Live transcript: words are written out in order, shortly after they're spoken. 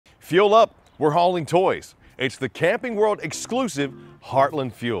Fuel up, we're hauling toys. It's the Camping World exclusive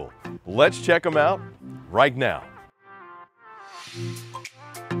Heartland Fuel. Let's check them out right now.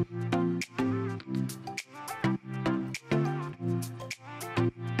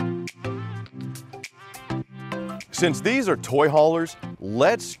 Since these are toy haulers,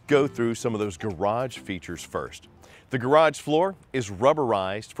 let's go through some of those garage features first. The garage floor is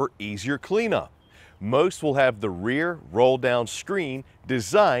rubberized for easier cleanup. Most will have the rear roll-down screen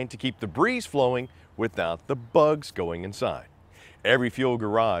designed to keep the breeze flowing without the bugs going inside. Every Fuel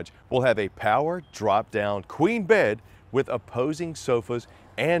garage will have a power drop-down queen bed with opposing sofas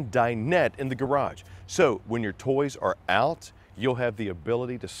and dinette in the garage. So when your toys are out, you'll have the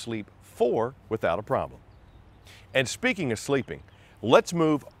ability to sleep 4 without a problem. And speaking of sleeping, let's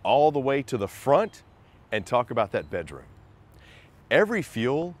move all the way to the front and talk about that bedroom. Every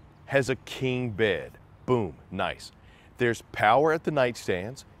Fuel has a king bed. Boom, nice. There's power at the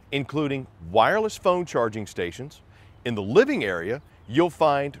nightstands, including wireless phone charging stations. In the living area, you'll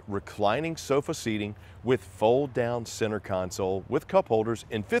find reclining sofa seating with fold-down center console with cup holders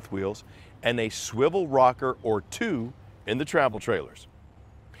in fifth wheels and a swivel rocker or 2 in the travel trailers.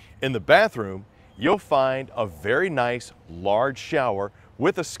 In the bathroom, you'll find a very nice large shower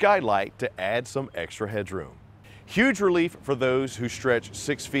with a skylight to add some extra headroom. Huge relief for those who stretch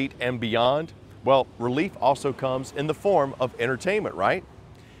 6 feet and beyond. Well, relief also comes in the form of entertainment, right?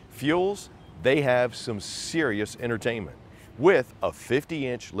 Fuels, they have some serious entertainment with a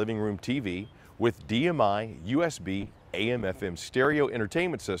 50-inch living room TV with DMI, USB, AM/FM stereo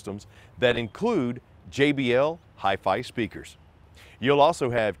entertainment systems that include JBL hi-fi speakers. You'll also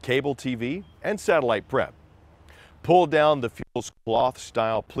have cable TV and satellite prep. Pull down the Fuel's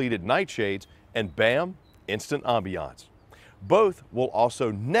cloth-style pleated nightshades and bam, instant ambiance. Both will also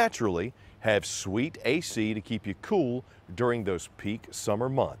naturally have sweet AC to keep you cool during those peak summer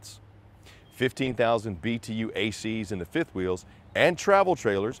months. 15,000 BTU ACs in the fifth wheels and travel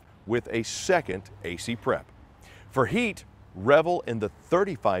trailers with a second AC prep. For heat, revel in the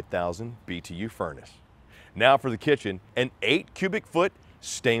 35,000 BTU furnace. Now for the kitchen, an 8 cubic foot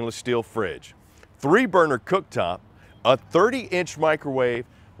stainless steel fridge, 3-burner cooktop, a 30-inch microwave,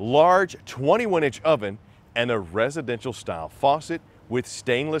 large 21-inch oven, and a residential style faucet with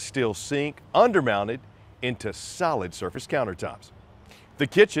stainless steel sink undermounted into solid surface countertops. The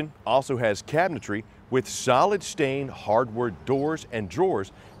kitchen also has cabinetry with solid stain hardwood doors and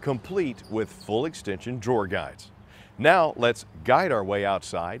drawers complete with full extension drawer guides. Now let's guide our way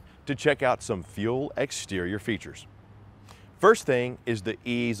outside to check out some Fuel exterior features. First thing is the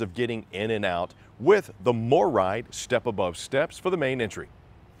ease of getting in and out with the MoreRide step above steps for the main entry.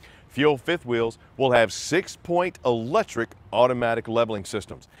 Fuel fifth wheels will have 6-point electric automatic leveling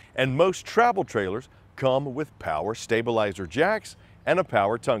systems, and most travel trailers come with power stabilizer jacks and a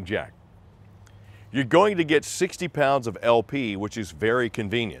power tongue jack. You're going to get 60 pounds of LP, which is very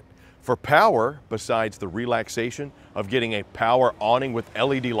convenient. For power, besides the relaxation of getting a power awning with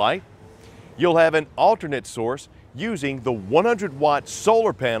LED light, you'll have an alternate source using the 100-watt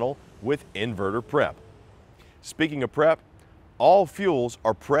solar panel with inverter prep. Speaking of prep, all Fuels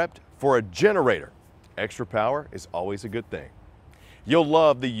are prepped for a generator. Extra power is always a good thing. You'll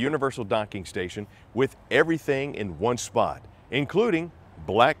love the universal docking station with everything in one spot, including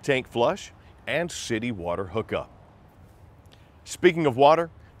black tank flush and city water hookup. Speaking of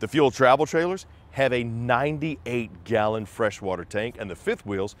water, the Fuel travel trailers have a 98-gallon freshwater tank, and the fifth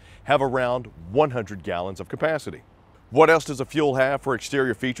wheels have around 100 gallons of capacity. What else does a Fuel have for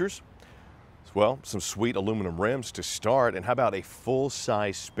exterior features? Well, some sweet aluminum rims to start, and how about a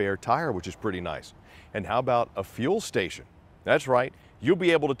full-size spare tire, which is pretty nice? And how about a fuel station? That's right, you'll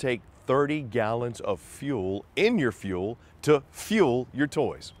be able to take 30 gallons of fuel in your Fuel to fuel your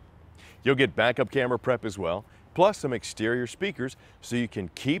toys. You'll get backup camera prep as well, plus some exterior speakers so you can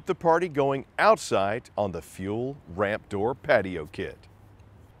keep the party going outside on the Fuel ramp door patio kit.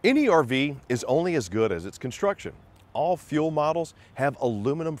 Any RV is only as good as its construction. All Fuel models have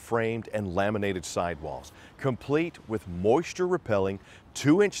aluminum framed and laminated sidewalls, complete with moisture repelling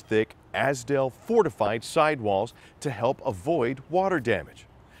 2-inch thick Azdel fortified sidewalls to help avoid water damage.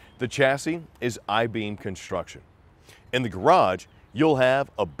 The chassis is I-beam construction. In the garage, you'll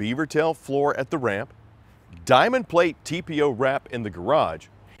have a beaver tail floor at the ramp, diamond plate TPO wrap in the garage,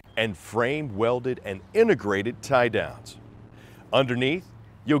 and frame welded and integrated tie downs. Underneath,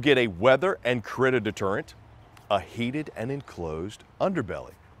 you'll get a weather and critter deterrent, a heated and enclosed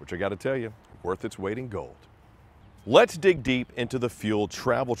underbelly, which I gotta tell you, worth its weight in gold. Let's dig deep into the Fuel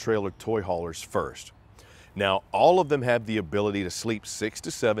travel trailer toy haulers first. Now, all of them have the ability to sleep 6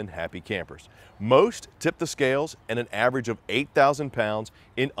 to 7 happy campers. Most tip the scales at an average of 8,000 pounds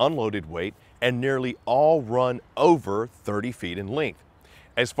in unloaded weight, and nearly all run over 30 feet in length.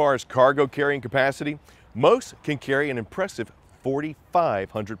 As far as cargo carrying capacity, most can carry an impressive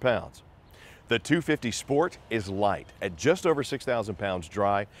 4,500 pounds. The 250 Sport is light at just over 6,000 pounds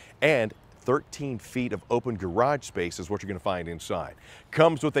dry, and 13 feet of open garage space is what you're going to find inside.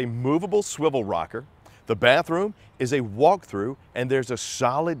 Comes with a movable swivel rocker. The bathroom is a walk-through, and there's a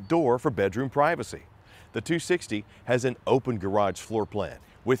solid door for bedroom privacy. The 260 has an open garage floor plan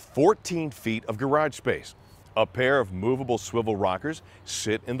with 14 feet of garage space. A pair of movable swivel rockers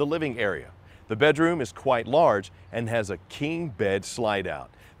sit in the living area. The bedroom is quite large and has a king bed slide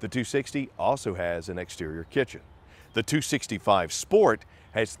out. The 260 also has an exterior kitchen. The 265 Sport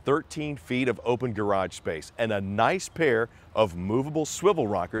has 13 feet of open garage space and a nice pair of movable swivel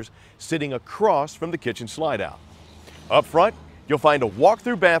rockers sitting across from the kitchen slide out. Up front, you'll find a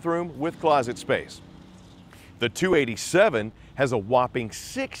walk-through bathroom with closet space. The 287 has a whopping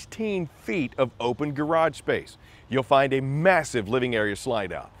 16 feet of open garage space. You'll find a massive living area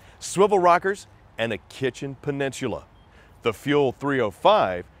slide out, swivel rockers, and a kitchen peninsula. The Fuel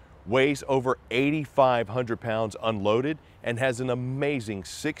 305 weighs over 8,500 pounds unloaded and has an amazing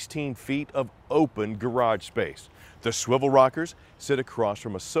 16 feet of open garage space. The swivel rockers sit across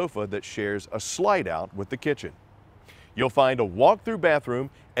from a sofa that shares a slide out with the kitchen. You'll find a walk-through bathroom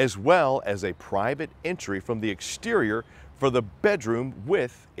as well as a private entry from the exterior for the bedroom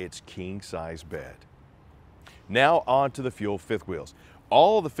with its king-size bed. Now on to the Fuel fifth wheels.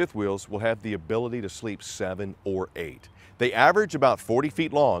 All the fifth wheels will have the ability to sleep 7 or 8. They average about 40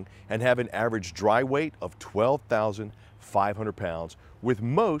 feet long and have an average dry weight of 12,500 pounds, with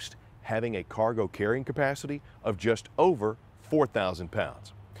most having a cargo carrying capacity of just over 4,000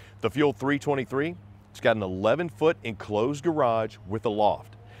 pounds. The Fuel 323, it's got an 11-foot enclosed garage with a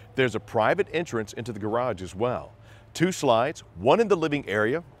loft. There's a private entrance into the garage as well. 2 slides, one in the living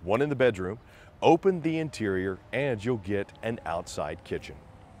area, one in the bedroom. Open the interior and you'll get an outside kitchen.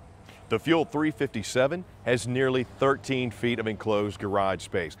 The Fuel 357 has nearly 13 feet of enclosed garage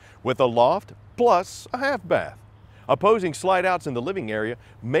space with a loft plus a half bath. Opposing slide outs in the living area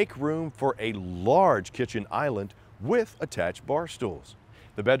make room for a large kitchen island with attached bar stools.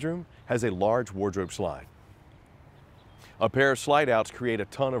 The bedroom has a large wardrobe slide. A pair of slide outs create a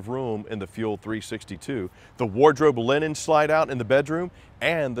ton of room in the Fuel 362. The wardrobe linen slide out in the bedroom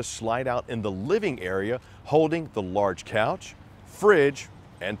and the slide out in the living area holding the large couch, fridge,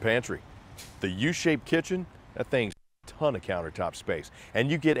 and pantry. The U-shaped kitchen, that thing's a ton of countertop space,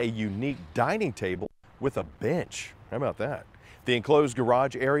 and you get a unique dining table with a bench. How about that? The enclosed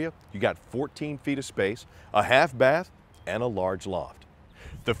garage area, you got 14 feet of space, a half bath, and a large loft.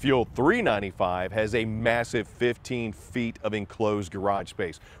 The Fuel 395 has a massive 15 feet of enclosed garage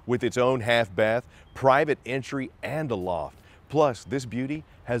space with its own half bath, private entry, and a loft. Plus, this beauty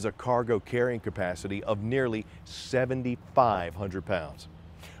has a cargo carrying capacity of nearly 7,500 pounds.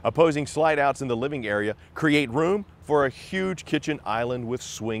 Opposing slide outs in the living area create room for a huge kitchen island with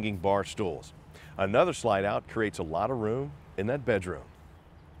swinging bar stools. Another slide out creates a lot of room in that bedroom.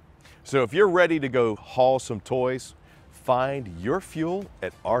 So if you're ready to go haul some toys, find your fuel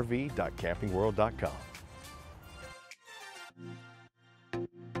at rv.campingworld.com.